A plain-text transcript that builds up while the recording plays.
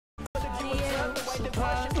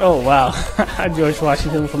Oh wow, George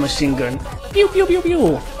Washington with a machine gun. Pew pew pew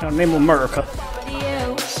pew. Our name America.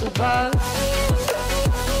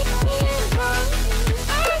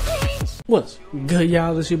 What's good,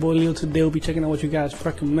 y'all? This is your boy Leo. Today we'll be checking out what you guys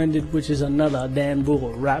recommended, which is another Dan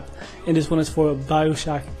Bull rap. And this one is for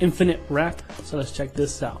BIOSHOck Infinite Rap. So let's check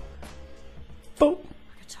this out. Boom.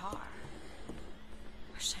 Guitar.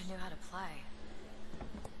 Wish I knew how to play.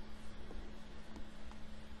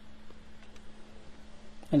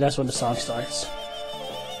 And that's when the song starts.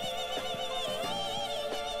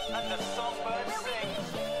 And the songbird sings.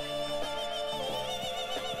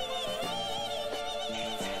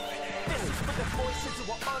 This is for the voices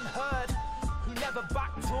who are unheard, who never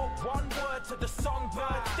backtalk one word to the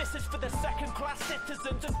songbird. This is for the second-class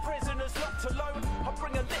citizens and prisoners locked alone. I'll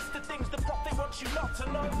bring a list of things the prophet wants you not to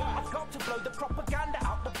know. I've got to blow the propaganda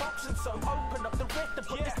out the box, and so open up the rift and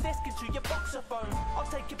put this disc into your boxophone. I'll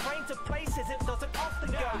take your brain to places it doesn't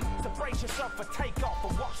often go. So brace yourself for takeoff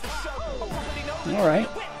and watch the show. I probably know that all right.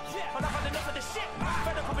 and I've had enough of this shit.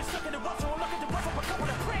 Fed up of it stuck in the rut, so I'm looking to rough up a couple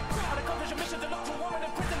of pricks. And accomplish a mission to lock to a woman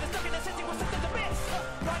in prison. They're stuck in the city with something to miss.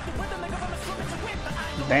 Like the rhythm, they go on a swim to whip the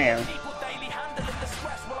angle. Damn. People daily handling the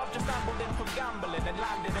stress. Well, I've just ambled in from gambling and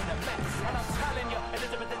landed in a mess. And I'm telling you,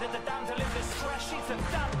 Elizabeth is a damsel in distress. She's the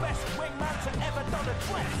damn best wingman to ever done a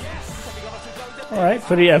dress. Yes. All right,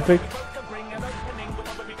 pretty epic.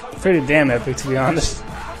 Pretty damn epic, to be honest.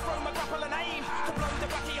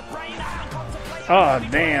 Oh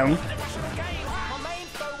damn.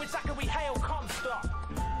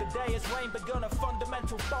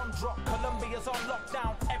 Colombia's on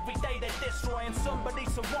lockdown. Every day they're destroying somebody,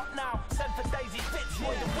 so what now? Send for Daisy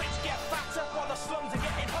Fitzroy. The witch get fatter while the slums are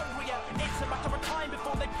getting hungrier. It's a matter of time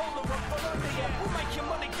before they pull the rug from under you. We'll make your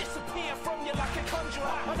money disappear from you like a conjurer.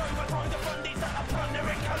 I know you throw the fundies that are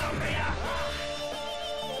plundering Colombia.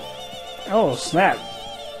 Oh snap.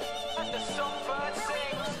 And the songbird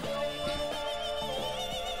sings.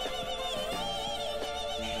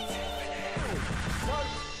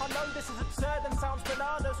 I know this is absurd and sounds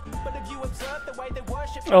bananas, but if you observe the way they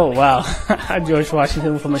worship. Oh wow, George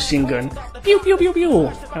Washington with a machine gun. Pew pew pew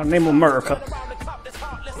pew. Our name America.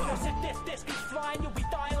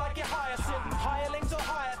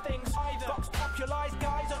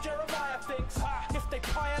 If they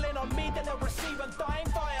pile in on me, then they'll receive undying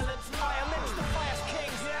violence. I lynch the pious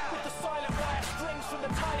kings with the silent wire strings from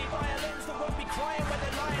the tiny violins that won't be crying when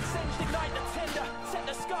the lion singed. Ignite the tinder, set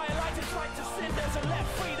the sky alight and strike to cinders, and let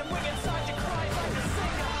freedom ring inside your cries like a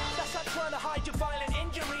singer. That's like trying to hide your violent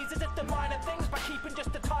injuries, as if the minor things by keeping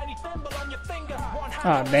just a tiny thimble on your finger.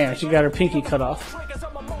 Ah, damn, she got her pinky cut off. Triggers,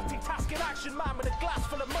 I'm a multitasking action man with a glass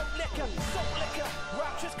full of malt liquor, salt liquor.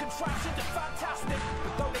 Raptures contracts into fantastic,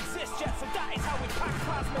 but don't exist yet, so that is how we pack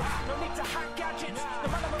plasma. No need to hack gadgets. The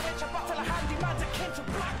man of a rich, I battle a handyman's akin to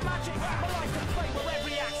black magic. My life can play where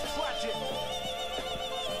every act's tragic.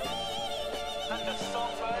 And the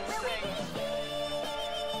songbird sings.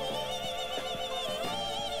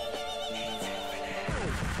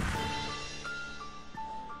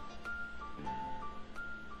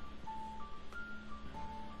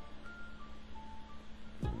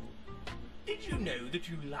 Did you know that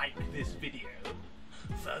you like this video?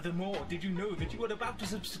 Furthermore, did you know that you are about to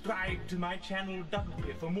subscribe to my channel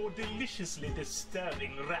W for more deliciously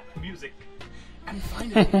disturbing rap music? And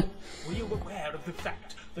finally, were you aware of the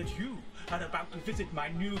fact that you are about to visit my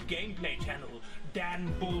new gameplay channel,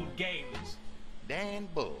 Dan Bull Games? Dan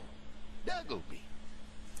Bull. Duggleby.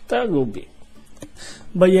 Duggleby.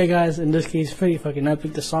 But yeah, guys, in this case, pretty fucking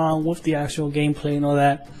epic. The song with the actual gameplay and all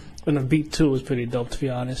that. And the beat too was pretty dope, to be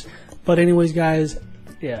honest. But anyways, guys,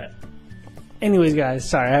 yeah. Anyways, guys,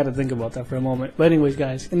 sorry, I had to think about that for a moment. But anyways,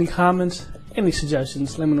 guys, any comments, any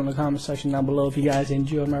suggestions, let me know in the comment section down below. If you guys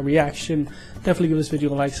enjoyed my reaction, definitely give this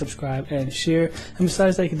video a like, subscribe, and share. And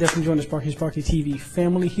besides that, you can definitely join the Sparky TV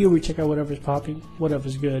family. Here we check out whatever's popping,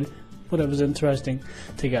 whatever's good, whatever's interesting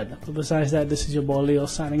together. But besides that, this is your boy Leo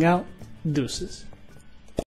signing out. Deuces.